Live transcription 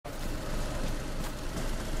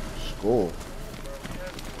School.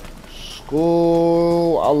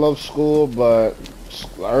 School. I love school, but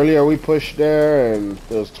earlier we pushed there and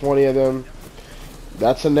there was 20 of them.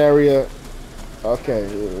 That's an area.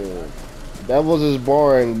 Okay. Devils is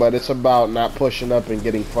boring, but it's about not pushing up and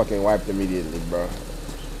getting fucking wiped immediately, bro.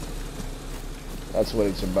 That's what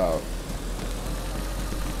it's about.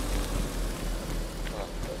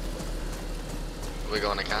 We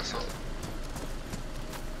going to castle?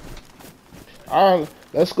 Alright,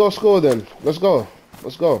 let's go school then. Let's go.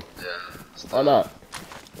 Let's go. Yeah. Why not?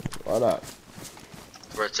 Why not?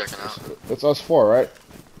 We're checking out. It's us four, right?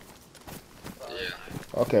 Yeah.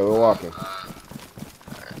 Okay, we're walking.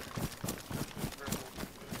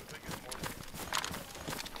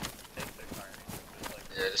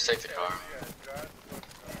 Yeah, just take the car.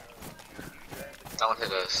 Don't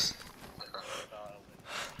hit us.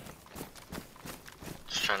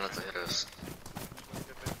 Just try not to hit us.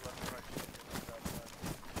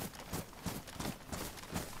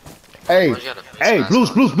 Hey, hey, blues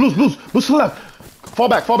to the left. Fall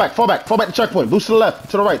back to checkpoint. Blues to the left,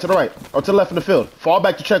 to the right, or to the left in the field. Fall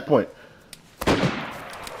back to checkpoint.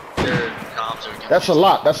 That's a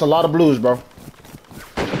lot of blues, bro.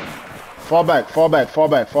 Fall back.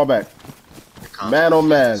 Man, oh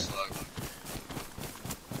man.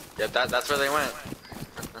 Yep, that's where they went.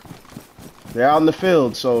 They're out in the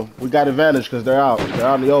field, so we got advantage because they're out. They're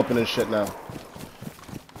out in the open and shit now.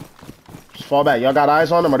 Just fall back. Y'all got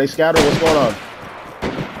eyes on them? Are they scattered? What's going on?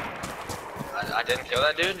 I didn't kill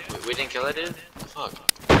that dude? We didn't kill that dude? Fuck.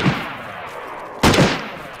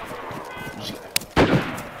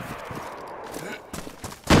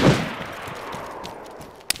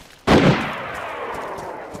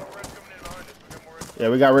 Yeah,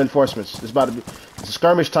 we got reinforcements. It's about to be. It's a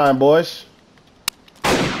skirmish time, boys. I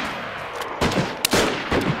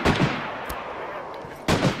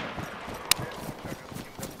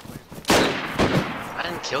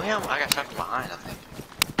didn't kill him? I got shot from behind, I think.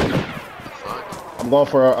 Fuck. I'm going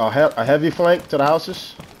for a heavy flank to the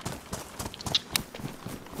houses.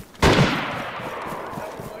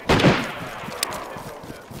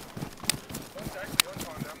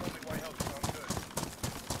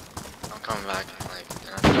 I'm coming back.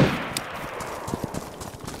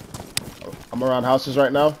 I'm around houses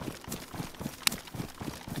right now.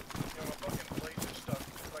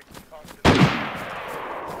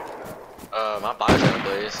 My body's gonna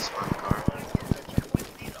blaze. It's my car.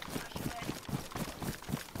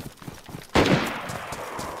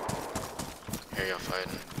 Here y'all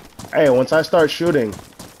fighting. Hey, once I start shooting,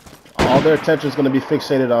 all their attention's gonna be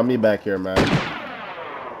fixated on me back here, man.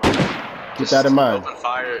 Keep that in mind. Open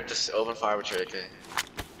fire. Just open fire with your AK.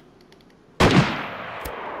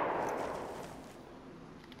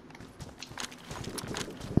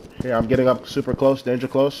 Here, I'm getting up super close, danger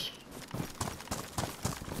close.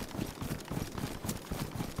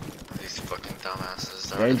 These fucking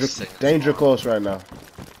dumbasses. Danger close right now.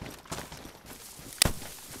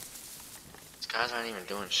 These guys aren't even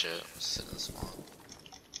doing shit. Sitting small.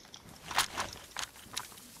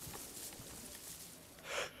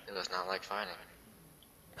 It does not like fighting.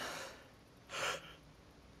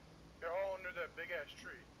 They're all under that big ass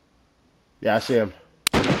tree. Yeah, I see him.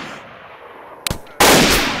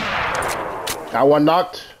 Got one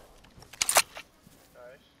knocked.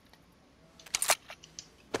 Nice.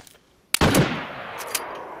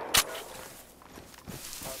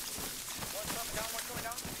 One coming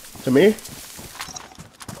down. To me?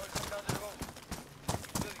 One coming down to the boat.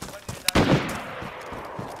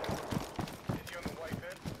 Is he on the white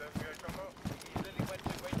fence? Is that what you guys talking about? He literally went to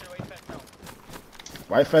the white fence now.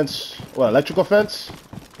 White fence? What, electrical fence?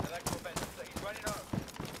 Electrical fence. He's running up.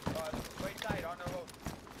 Right side on the road.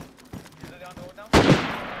 He's literally on the road now.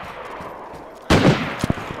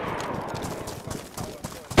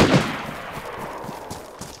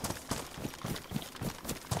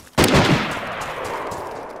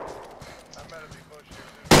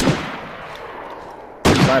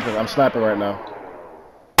 I'm sniping right now.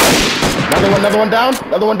 Another one down,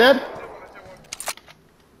 another one dead.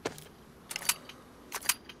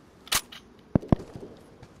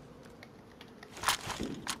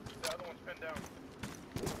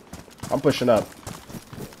 I'm pushing up.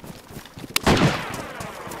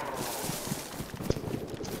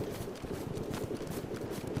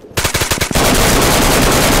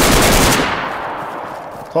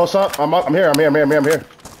 Close up. I'm here. I'm here.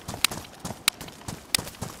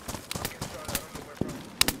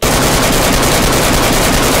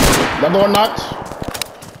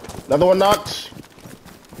 Another one knocked.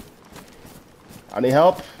 I need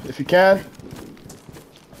help if you can.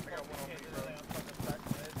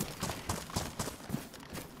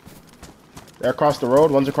 They're across the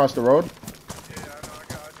road. One's across the road. Yeah, I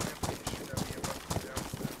know. I do empty shit at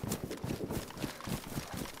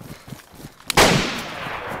me.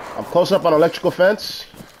 I'm close up on electrical fence.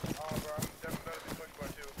 Oh, bro, I'm definitely better be pushed by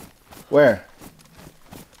two. Where?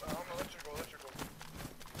 I'm electrical.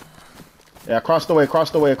 Yeah, across the way,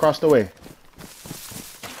 across the way, across the way.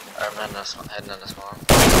 I'm heading in this one. Is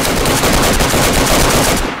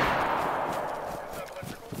that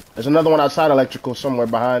electrical? There's another one outside electrical somewhere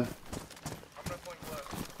behind. I'm gonna flank left.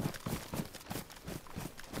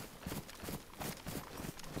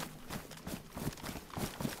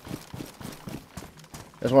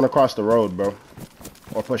 There's one across the road, bro.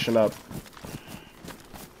 Or pushing up.